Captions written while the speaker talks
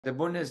The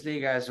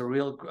Bundesliga is a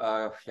real,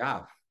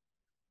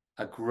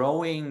 a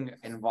growing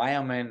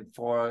environment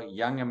for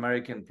young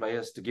American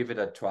players to give it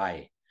a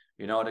try,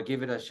 to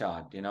give it a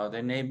shot.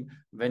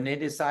 When they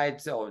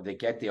decide or they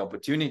get the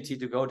opportunity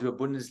to go to a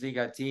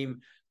Bundesliga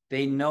team,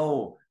 they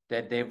know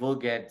that they will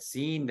get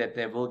seen, that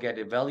they will get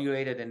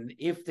evaluated. And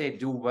if they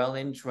do well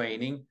in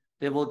training,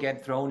 they will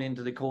get thrown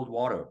into the cold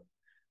water.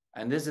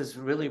 And this is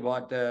really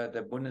what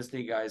the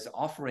Bundesliga is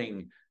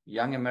offering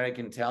young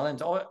American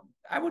talent, or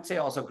I would say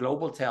also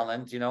global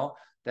talent,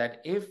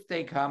 that if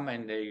they come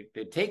and they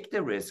take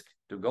the risk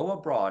to go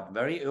abroad,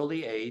 very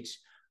early age,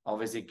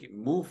 obviously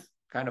move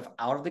kind of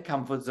out of the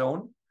comfort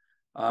zone,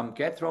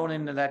 get thrown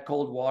into that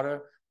cold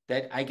water,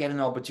 that I get an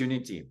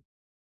opportunity.